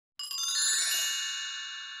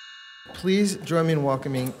Please join me in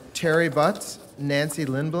welcoming Terri Butts, Nancie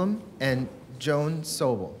Lindblom, and Joan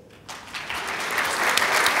Soble.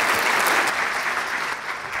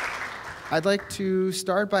 I'd like to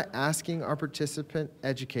start by asking our participant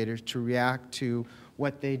educators to react to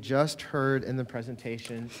what they just heard in the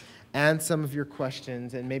presentation and some of your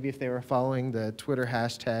questions, and maybe if they were following the Twitter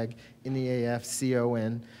hashtag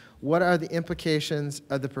INEAFCON, what are the implications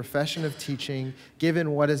of the profession of teaching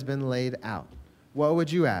given what has been laid out? What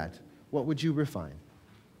would you add? What would you refine?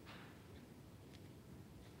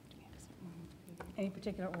 Any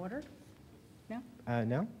particular order? No?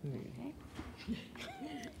 No? Okay.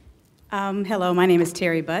 Hello, my name is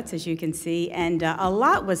Terri Butts, as you can see, and a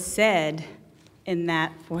lot was said in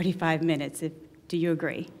that 45 minutes. Do you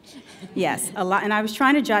agree? Yes, a lot. And I was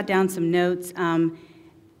trying to jot down some notes,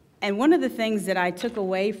 and one of the things that I took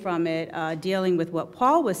away from it, dealing with what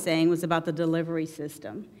Paul was saying, was about the delivery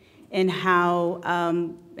system and how,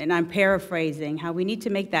 and I'm paraphrasing, how we need to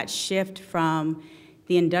make that shift from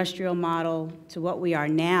the industrial model to what we are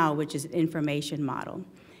now, which is an information model.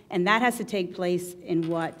 And that has to take place in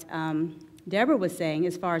what Deborah was saying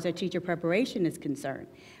as far as our teacher preparation is concerned.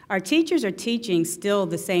 Our teachers are teaching still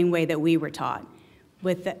the same way that we were taught.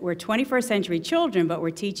 We're 21st century children, but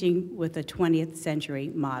we're teaching with a 20th century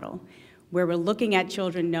model, where we're looking at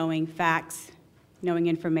children knowing facts, knowing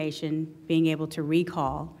information, being able to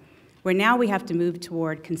recall, where now we have to move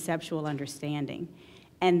toward conceptual understanding.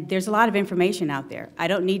 And there's a lot of information out there. I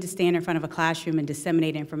don't need to stand in front of a classroom and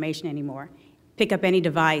disseminate information anymore. Pick up any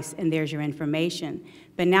device and there's your information.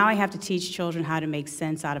 But now I have to teach children how to make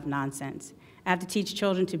sense out of nonsense. I have to teach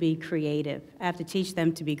children to be creative. I have to teach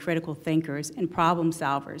them to be critical thinkers and problem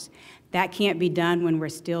solvers. That can't be done when we're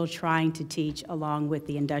still trying to teach along with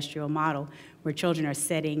the industrial model, where children are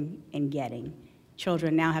sitting and getting.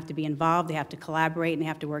 Children now have to be involved, they have to collaborate, and they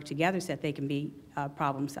have to work together so that they can be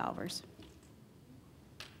problem solvers.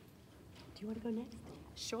 Do you want to go next?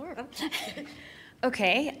 Sure.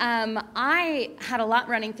 Okay, I had a lot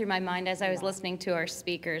running through my mind as I was listening to our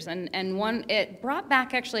speakers, and it brought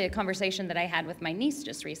back actually a conversation that I had with my niece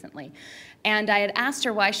just recently. And I had asked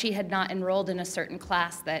her why she had not enrolled in a certain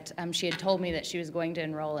class that she had told me that she was going to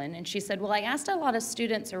enroll in. And she said, well, I asked a lot of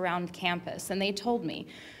students around campus, and they told me,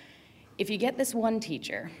 if you get this one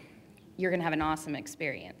teacher, you're gonna have an awesome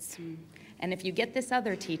experience. And if you get this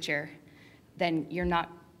other teacher, then you're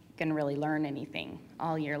not gonna really learn anything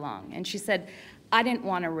all year long. And she said, I didn't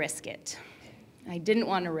want to risk it. I didn't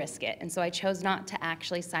want to risk it, and so I chose not to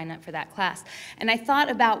actually sign up for that class. And I thought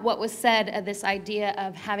about what was said of this idea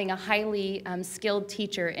of having a highly skilled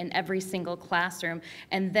teacher in every single classroom,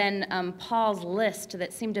 and then Paul's list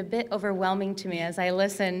that seemed a bit overwhelming to me as I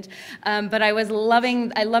listened, but I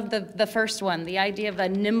loved the first one, the idea of a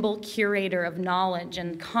nimble curator of knowledge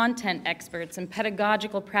and content experts and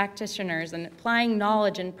pedagogical practitioners and applying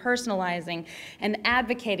knowledge and personalizing and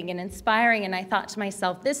advocating and inspiring. And I thought to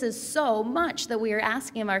myself, this is so much that we are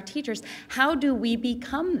asking of our teachers. How do we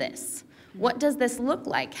become this? What does this look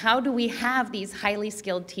like? How do we have these highly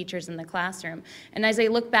skilled teachers in the classroom? And as I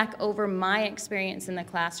look back over my experience in the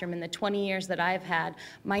classroom in the 20 years that I've had,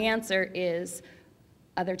 my answer is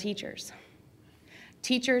other teachers.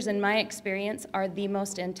 Teachers, in my experience, are the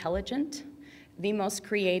most intelligent, the most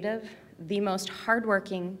creative, the most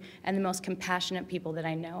hardworking, and the most compassionate people that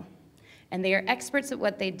I know. And they are experts at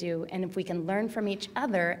what they do, and if we can learn from each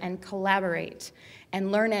other and collaborate and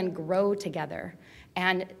learn and grow together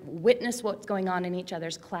and witness what's going on in each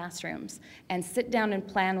other's classrooms and sit down and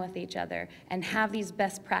plan with each other and have these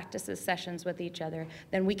best practices sessions with each other,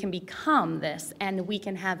 then we can become this, and we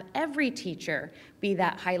can have every teacher be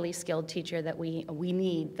that highly skilled teacher that we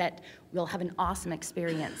need, that will have an awesome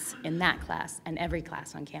experience in that class and every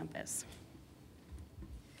class on campus.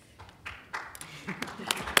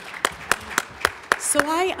 So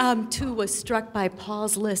I, too, was struck by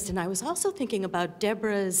Paul's list, and I was also thinking about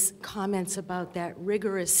Deborah's comments about that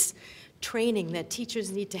rigorous training that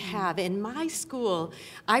teachers need to have. In my school,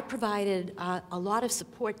 I provided a lot of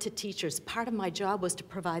support to teachers. Part of my job was to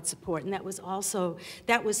provide support, and that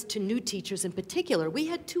was to new teachers in particular. We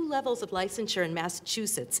had 2 levels of licensure in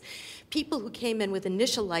Massachusetts. People who came in with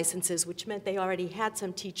initial licenses, which meant they already had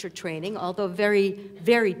some teacher training, although very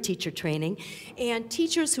varied teacher training, and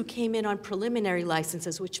teachers who came in on preliminary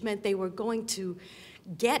licenses, which meant they were going to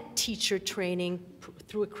get teacher training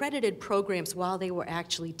through accredited programs while they were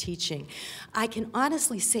actually teaching. I can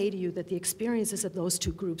honestly say to you that the experiences of those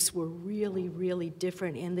 2 groups were really, really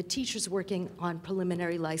different, and the teachers working on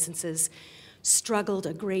preliminary licenses struggled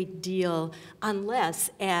a great deal unless,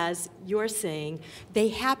 as you're saying, they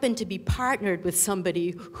happen to be partnered with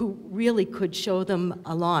somebody who really could show them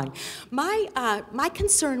along. My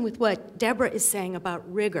concern with what Deborah is saying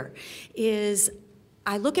about rigor is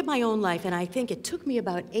I look at my own life and I think it took me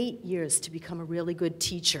about 8 years to become a really good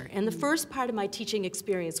teacher. And the first part of my teaching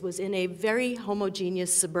experience was in a very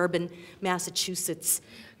homogeneous suburban Massachusetts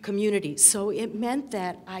community. So it meant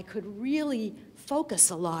that I could really focus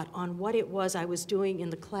a lot on what it was I was doing in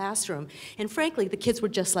the classroom. And frankly, the kids were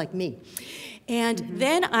just like me. And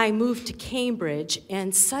then I moved to Cambridge,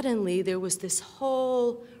 and suddenly there was this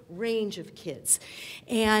whole range of kids.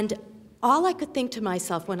 And all I could think to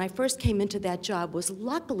myself when I first came into that job was,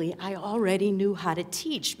 luckily, I already knew how to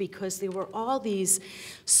teach, because there were all these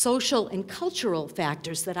social and cultural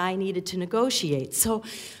factors that I needed to negotiate. So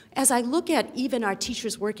as I look at even our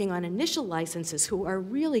teachers working on initial licenses who are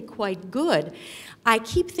really quite good, I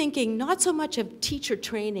keep thinking not so much of teacher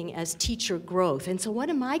training as teacher growth. And so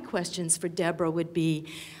one of my questions for Deborah would be,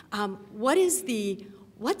 what's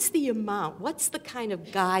the amount, what's the kind of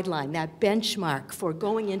guideline, that benchmark for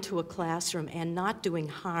going into a classroom and not doing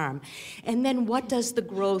harm? And then what does the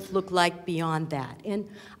growth look like beyond that? And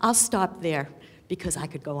I'll stop there, because I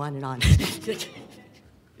could go on and on.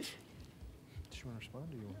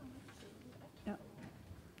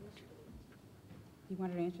 You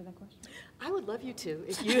wanted to answer that question? I would love you to,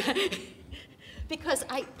 if you, because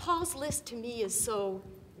Paul's list to me is so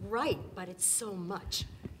right, but it's so much.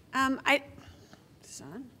 Is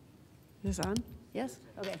this on? Yes?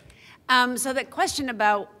 Okay. So the question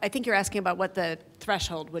about, I think you're asking about what the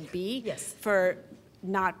threshold would be. Yes. For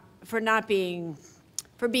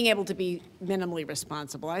being able to be minimally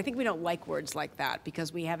responsible. I think we don't like words like that,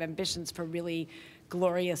 because we have ambitions for really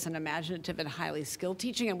glorious and imaginative and highly skilled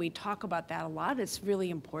teaching, and we talk about that a lot. It's really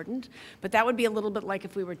important. But that would be a little bit like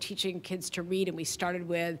if we were teaching kids to read and we started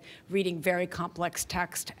with reading very complex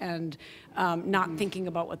text and not thinking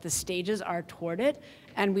about what the stages are toward it.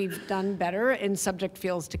 And we've done better in subject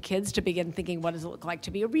fields to kids to begin thinking, what does it look like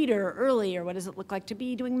to be a reader early, or what does it look like to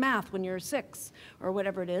be doing math when you're 6, or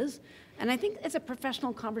whatever it is. And I think it's a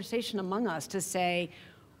professional conversation among us to say,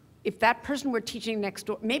 if that person were teaching next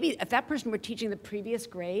door, maybe if that person were teaching the previous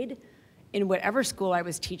grade in whatever school I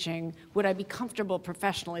was teaching, would I be comfortable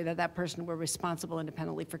professionally that that person were responsible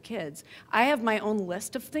independently for kids? I have my own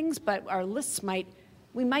list of things, but our lists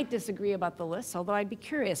we might disagree about the list, although I'd be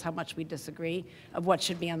curious how much we disagree of what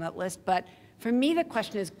should be on that list. But for me, the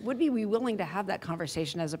question is, would we be willing to have that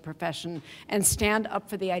conversation as a profession and stand up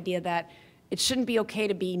for the idea that it shouldn't be okay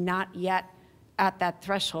to be not yet at that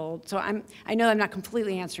threshold? So I know I'm not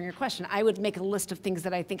completely answering your question. I would make a list of things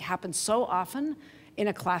that I think happen so often in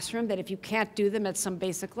a classroom that if you can't do them at some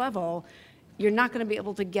basic level, you're not going to be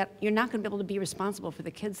able to be responsible for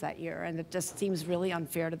the kids that year, and it just seems really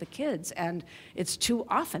unfair to the kids. And it's too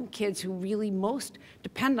often kids who really most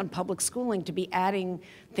depend on public schooling to be adding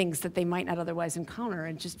things that they might not otherwise encounter,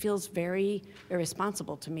 and it just feels very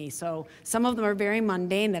irresponsible to me. So some of them are very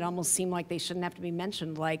mundane that almost seem like they shouldn't have to be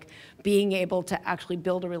mentioned, like being able to actually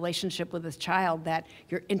build a relationship with this child that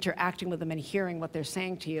you're interacting with them and hearing what they're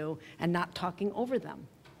saying to you and not talking over them.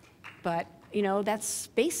 But you know, that's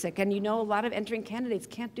basic, and you know a lot of entering candidates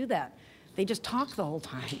can't do that. They just talk the whole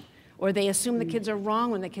time, or they assume the kids are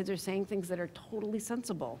wrong when the kids are saying things that are totally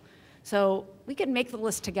sensible. So we can make the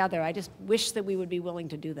list together. I just wish that we would be willing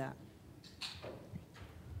to do that.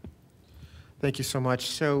 Thank you so much.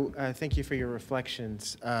 So thank you for your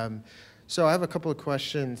reflections. So I have a couple of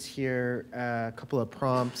questions here, a couple of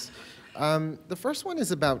prompts. The first one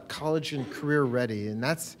is about college and career ready, and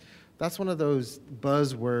that's one of those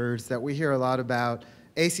buzzwords that we hear a lot about.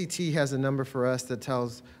 ACT has a number for us that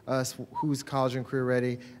tells us who's college and career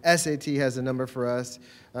ready. SAT has a number for us.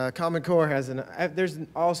 Common Core has there's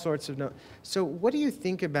all sorts of So what do you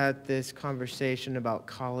think about this conversation about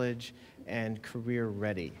college and career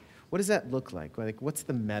ready? What does that look like? Like, what's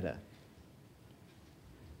the meta?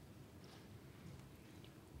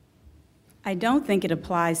 I don't think it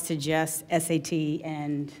applies to just SAT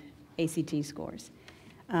and ACT scores.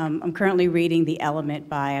 I'm currently reading The Element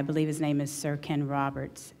by, I believe his name is Sir Ken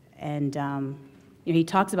Roberts, and he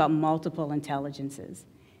talks about multiple intelligences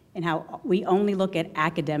and how we only look at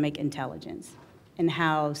academic intelligence and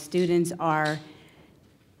how students are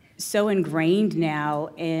so ingrained now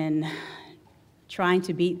in trying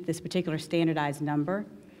to beat this particular standardized number,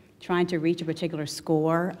 trying to reach a particular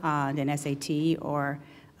score on an SAT or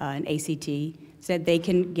an ACT, so that they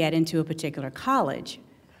can get into a particular college.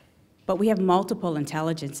 But we have multiple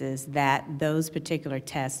intelligences that those particular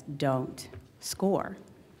tests don't score.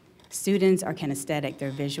 Students are kinesthetic,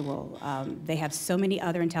 they're visual. They have so many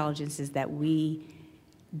other intelligences that we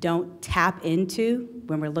don't tap into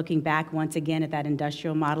when we're looking back once again at that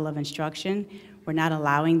industrial model of instruction. We're not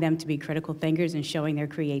allowing them to be critical thinkers and showing their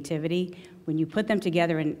creativity. When you put them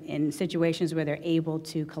together in situations where they're able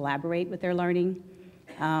to collaborate with their learning,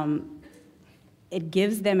 it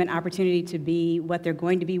gives them an opportunity to be what they're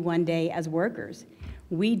going to be one day as workers.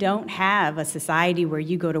 We don't have a society where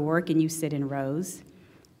you go to work and you sit in rows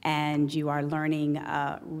and you are learning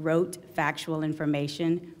rote factual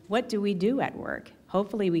information. What do we do at work?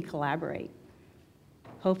 Hopefully we collaborate.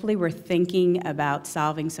 Hopefully we're thinking about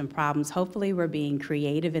solving some problems. Hopefully we're being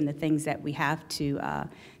creative in the things that we have to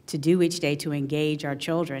do each day to engage our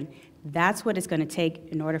children. That's what it's going to take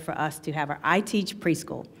in order for us to have I teach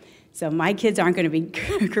preschool. So my kids aren't going to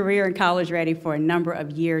be career and college ready for a number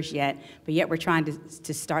of years yet, but yet we're trying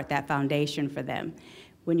to start that foundation for them.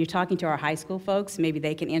 When you're talking to our high school folks, maybe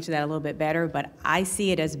they can answer that a little bit better, but I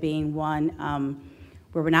see it as being one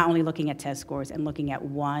where we're not only looking at test scores and looking at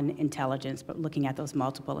one intelligence, but looking at those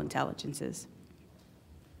multiple intelligences.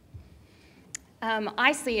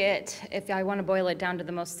 I see it, if I want to boil it down to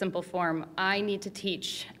the most simple form, I need to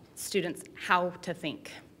teach students how to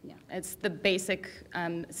think. Yeah. It's the basic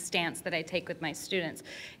stance that I take with my students.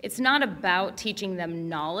 It's not about teaching them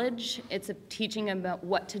knowledge, it's teaching them about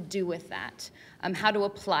what to do with that, how to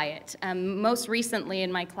apply it. Most recently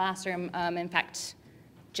in my classroom, in fact,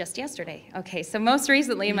 just yesterday. Okay, so most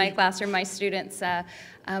recently in my classroom, my students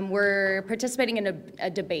were participating in a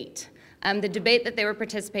debate. The debate that they were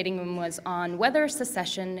participating in was on whether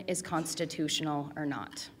secession is constitutional or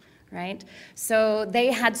not. Right? So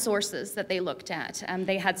they had sources that they looked at.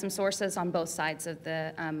 They had some sources on both sides of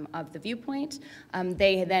the viewpoint.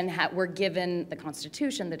 They then were given the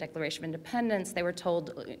Constitution, the Declaration of Independence. They were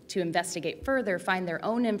told to investigate further, find their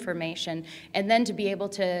own information, and then to be able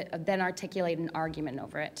to then articulate an argument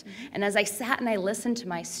over it. And as I sat and I listened to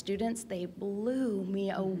my students, they blew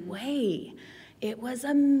me away. It was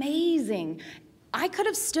amazing. I could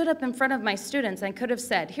have stood up in front of my students and I could have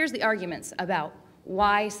said, here's the arguments about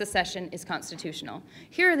why secession is constitutional.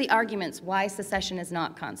 Here are the arguments why secession is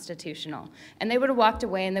not constitutional. And they would have walked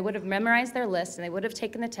away and they would have memorized their list and they would have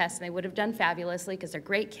taken the test and they would have done fabulously because they're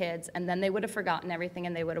great kids, and then they would have forgotten everything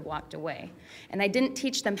and they would have walked away. And I didn't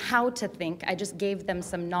teach them how to think, I just gave them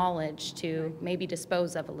some knowledge to maybe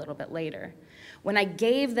dispose of a little bit later. When I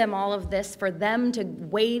gave them all of this for them to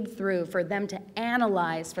wade through, for them to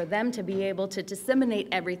analyze, for them to be able to disseminate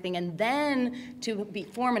everything, and then to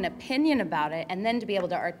form an opinion about it, and then to be able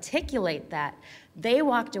to articulate that, they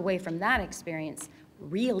walked away from that experience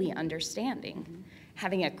really understanding,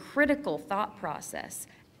 having a critical thought process,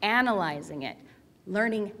 analyzing it,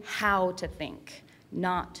 learning how to think,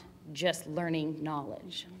 not just learning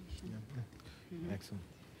knowledge. Yeah. Excellent.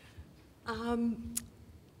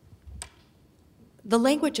 The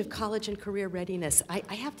language of college and career readiness,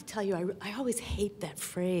 I have to tell you, I always hate that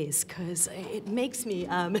phrase because it makes me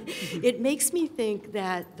think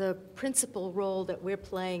that the principal role that we're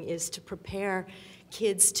playing is to prepare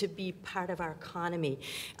kids to be part of our economy,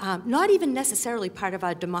 not even necessarily part of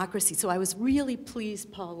our democracy. So I was really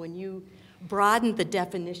pleased, Paul, when you broadened the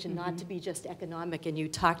definition not to be just economic, and you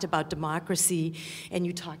talked about democracy, and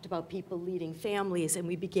you talked about people leading families, and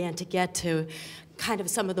we began to get to kind of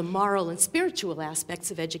some of the moral and spiritual aspects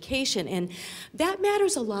of education. And that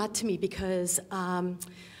matters a lot to me because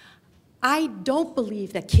I don't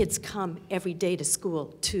believe that kids come every day to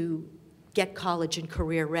school to get college and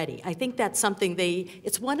career ready. I think that's something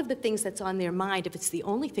it's one of the things that's on their mind. If it's the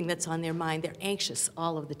only thing that's on their mind, they're anxious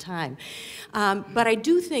all of the time. But I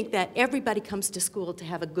do think that everybody comes to school to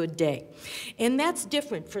have a good day. And that's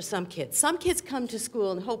different for some kids. Some kids come to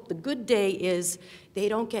school and hope the good day is they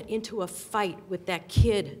don't get into a fight with that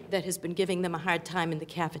kid that has been giving them a hard time in the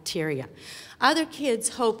cafeteria. Other kids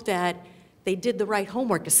hope that they did the right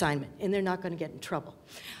homework assignment and they're not going to get in trouble.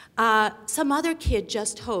 Some other kid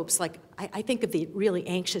just hopes, like I think of the really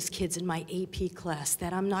anxious kids in my AP class,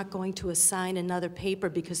 that I'm not going to assign another paper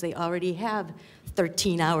because they already have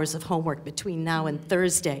 13 hours of homework between now and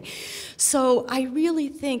Thursday. So I really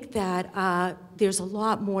think that there's a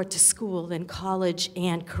lot more to school than college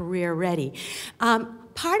and career ready.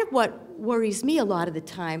 Part of what worries me a lot of the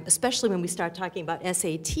time, especially when we start talking about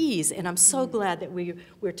SATs, and I'm so glad that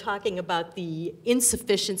we're talking about the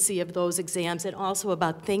insufficiency of those exams and also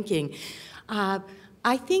about thinking.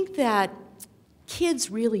 I think that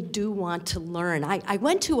kids really do want to learn. I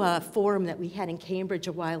went to a forum that we had in Cambridge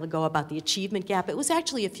a while ago about the achievement gap. It was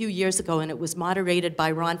actually a few years ago, and it was moderated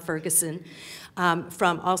by Ron Ferguson,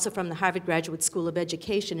 also from the Harvard Graduate School of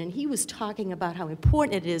Education, and he was talking about how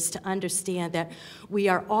important it is to understand that we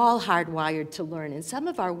are all hardwired to learn, and some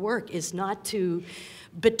of our work is not to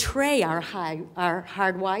betray our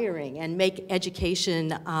hardwiring and make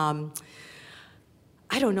education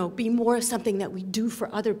I don't know, be more something that we do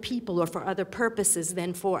for other people or for other purposes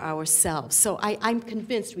than for ourselves. So I'm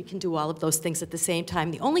convinced we can do all of those things at the same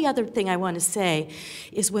time. The only other thing I want to say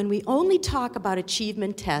is when we only talk about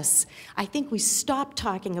achievement tests, I think we stop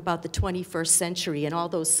talking about the 21st century and all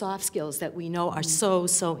those soft skills that we know are so,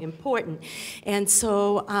 so important. And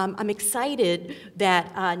so I'm excited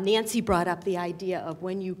that Nancie brought up the idea of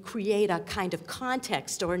when you create a kind of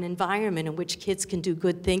context or an environment in which kids can do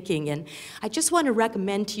good thinking. And I just want to recommend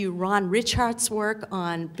to you Ron Richart's work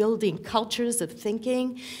on building cultures of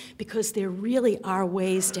thinking, because there really are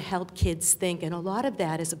ways to help kids think, and a lot of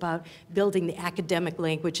that is about building the academic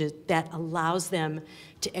language that allows them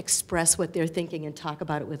to express what they're thinking and talk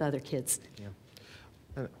about it with other kids.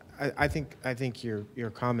 Yeah. I think your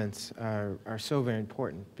comments are so very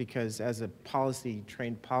important, because as a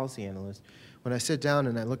trained policy analyst, when I sit down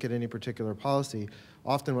and I look at any particular policy,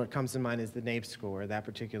 often what comes to mind is the NAEP score, or that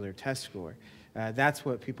particular test score. That's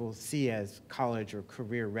what people see as college or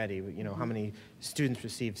career ready, you know, how many students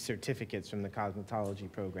receive certificates from the cosmetology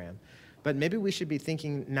program. But maybe we should be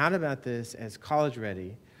thinking not about this as college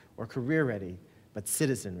ready or career ready, but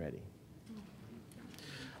citizen ready.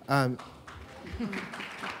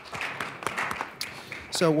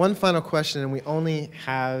 So one final question, and we only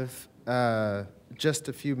have just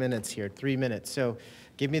a few minutes here, 3 minutes. So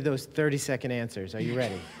give me those 30-second answers. Are you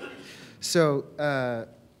ready? So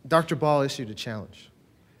Dr. Ball issued a challenge.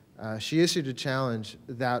 She issued a challenge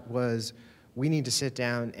that was, we need to sit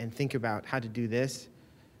down and think about how to do this.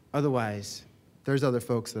 Otherwise, there's other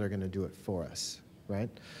folks that are going to do it for us, right?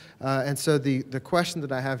 And so the question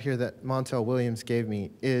that I have here that Montel Williams gave me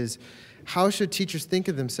is, how should teachers think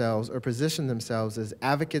of themselves or position themselves as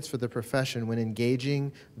advocates for the profession when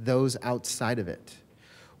engaging those outside of it?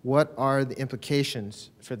 What are the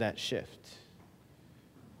implications for that shift?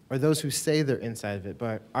 Or those who say they're inside of it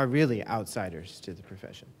but are really outsiders to the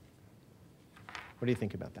profession? What do you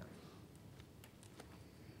think about that?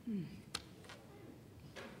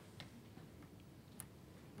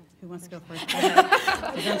 Who wants to go first?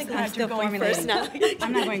 I'm still formulating.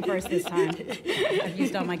 I'm not going first this time. I've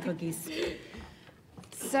used all my cookies.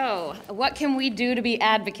 So, what can we do to be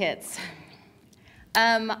advocates?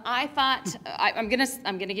 I thought, I'm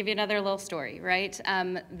gonna give you another little story, right?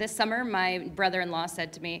 This summer, my brother-in-law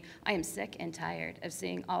said to me, I am sick and tired of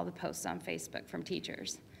seeing all the posts on Facebook from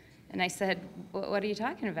teachers. And I said, what are you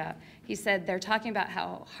talking about? He said, they're talking about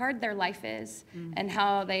how hard their life is and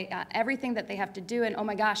how they, everything that they have to do, and oh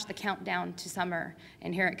my gosh, the countdown to summer,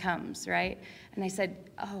 and here it comes, right? And I said,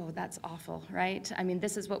 oh, that's awful, right? I mean,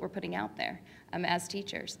 this is what we're putting out there as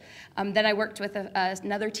teachers. Then I worked with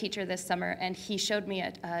another teacher this summer, and he showed me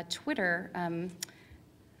a Twitter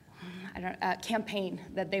campaign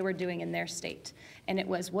that they were doing in their state. And it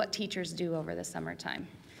was what teachers do over the summertime.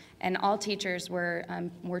 And all teachers were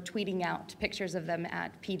tweeting out pictures of them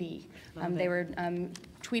at PD. They were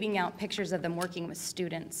tweeting out pictures of them working with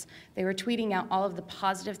students. They were tweeting out all of the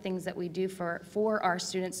positive things that we do for our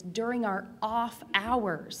students during our off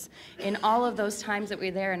hours in all of those times that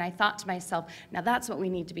we're there. And I thought to myself, now that's what we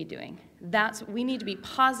need to be doing. We need to be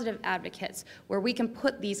positive advocates where we can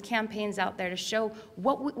put these campaigns out there to show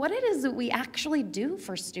what it is that we actually do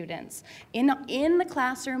for students in the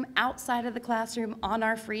classroom, outside of the classroom, on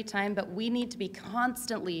our free time, but we need to be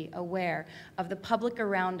constantly aware of the public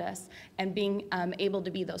around us and being able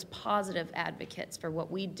to be those positive advocates for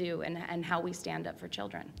what we do and how we stand up for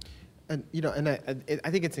children. And, you know, and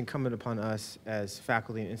I think it's incumbent upon us as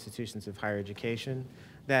faculty and institutions of higher education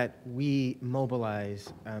that we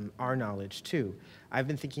mobilize our knowledge too. I've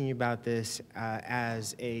been thinking about this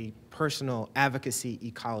as a personal advocacy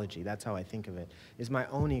ecology. That's how I think of it, is my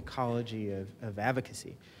own ecology of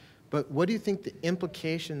advocacy. But what do you think the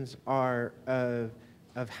implications are of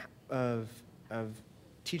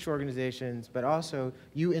teacher organizations, but also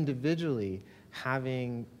you individually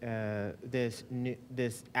having this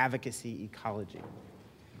advocacy ecology?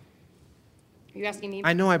 Are you asking me?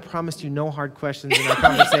 I know I promised you no hard questions in our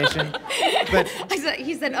conversation, but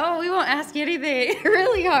he said, oh, we won't ask you anything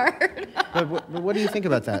really hard. but what do you think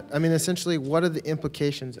about that? I mean, essentially, what are the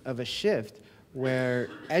implications of a shift where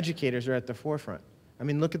educators are at the forefront? I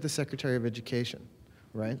mean, look at the Secretary of Education,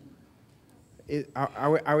 right?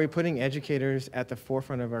 Are we putting educators at the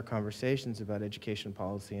forefront of our conversations about education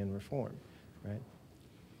policy and reform, right?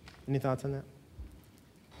 Any thoughts on that?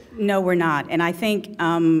 No, we're not. And I think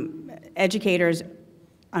educators,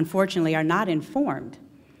 unfortunately, are not informed.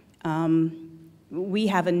 We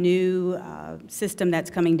have a new system that's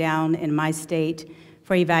coming down in my state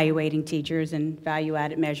for evaluating teachers and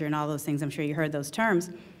value-added measure and all those things. I'm sure you heard those terms.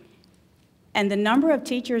 And the number of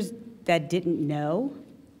teachers that didn't know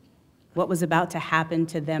what was about to happen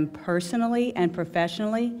to them personally and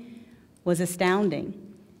professionally was astounding.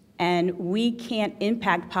 And we can't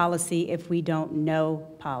impact policy if we don't know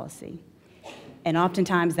policy. And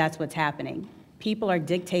oftentimes that's what's happening. People are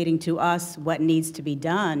dictating to us what needs to be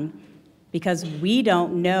done because we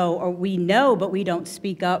don't know, or we know, but we don't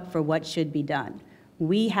speak up for what should be done.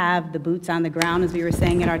 We have the boots on the ground, as we were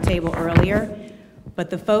saying at our table earlier, but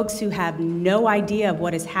the folks who have no idea of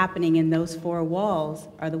what is happening in those four walls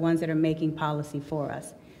are the ones that are making policy for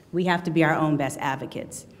us. We have to be our own best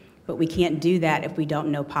advocates, but we can't do that if we don't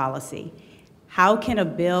know policy. How can a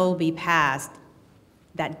bill be passed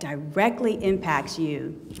that directly impacts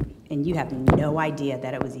you and you have no idea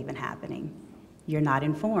that it was even happening? You're not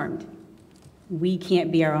informed. We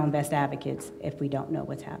can't be our own best advocates if we don't know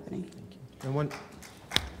what's happening. And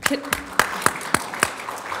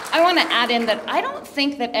I want to add in that I don't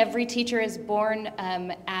think that every teacher is born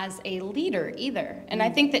as a leader either. And I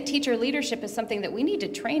think that teacher leadership is something that we need to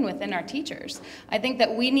train within our teachers. I think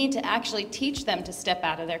that we need to actually teach them to step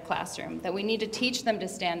out of their classroom, that we need to teach them to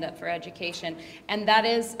stand up for education. And that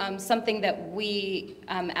is something that we,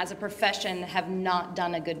 as a profession, have not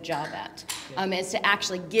done a good job at, is to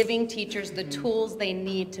actually giving teachers the tools they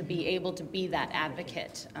need to be able to be that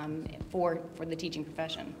advocate for the teaching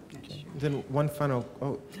profession. then one final,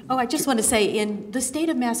 Oh, I just want to say, in the state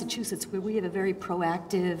of Massachusetts, where we have a very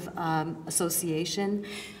proactive association,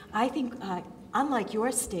 I think, unlike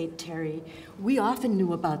your state, Terry, we often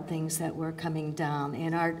knew about things that were coming down,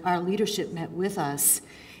 and our leadership met with us,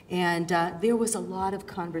 and there was a lot of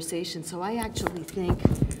conversation, so I actually think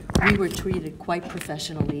we were treated quite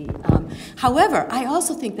professionally. However, I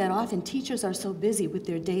also think that often teachers are so busy with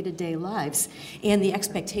their day-to-day lives and the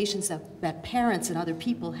expectations that parents and other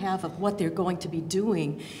people have of what they're going to be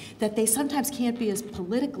doing, that they sometimes can't be as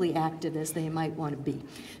politically active as they might want to be.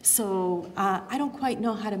 So I don't quite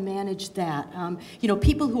know how to manage that. You know,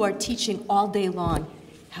 people who are teaching all day long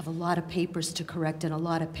have a lot of papers to correct and a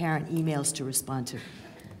lot of parent emails to respond to.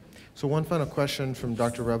 So one final question from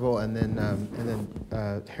Dr. Rebel, and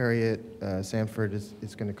then Harriet Sanford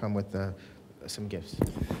is going to come with some gifts.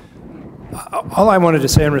 All I wanted to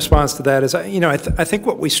say in response to that is, I think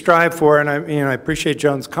what we strive for, and I appreciate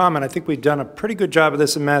Joan's comment. I think we've done a pretty good job of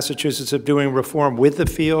this in Massachusetts of doing reform with the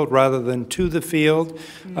field rather than to the field,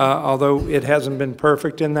 although it hasn't been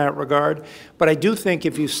perfect in that regard. But I do think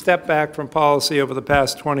if you step back from policy over the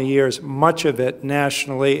past 20 years, much of it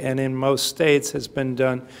nationally and in most states has been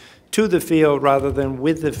done to the field rather than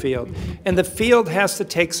with the field. And the field has to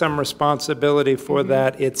take some responsibility for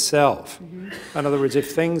that itself. In other words,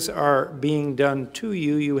 if things are being done to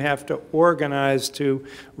you, you have to organize to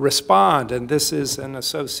respond. And this is an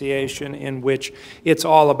association in which it's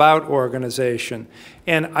all about organization.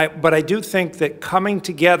 But I do think that coming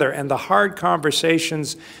together and the hard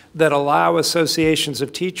conversations that allow associations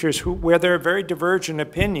of teachers where there are very divergent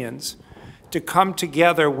opinions to come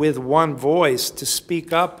together with one voice to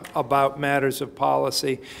speak up about matters of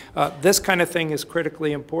policy. This kind of thing is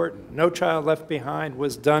critically important. No Child Left Behind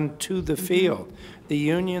was done to the field. The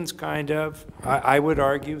unions kind of, I would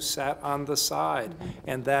argue, sat on the side,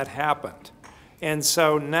 and that happened. And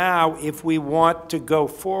so now, if we want to go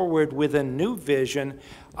forward with a new vision,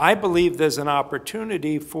 I believe there's an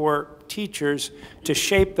opportunity for teachers to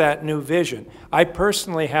shape that new vision. I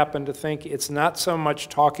personally happen to think it's not so much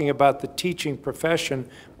talking about the teaching profession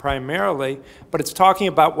primarily, but it's talking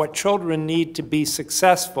about what children need to be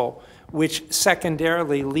successful, which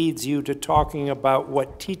secondarily leads you to talking about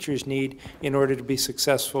what teachers need in order to be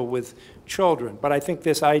successful with children. But I think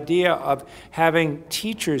this idea of having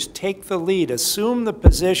teachers take the lead, assume the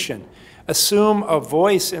position, assume a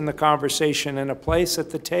voice in the conversation and a place at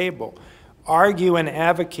the table, argue and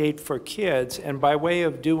advocate for kids, and by way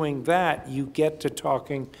of doing that, you get to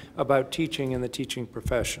talking about teaching and the teaching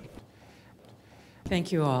profession.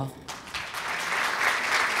 Thank you all.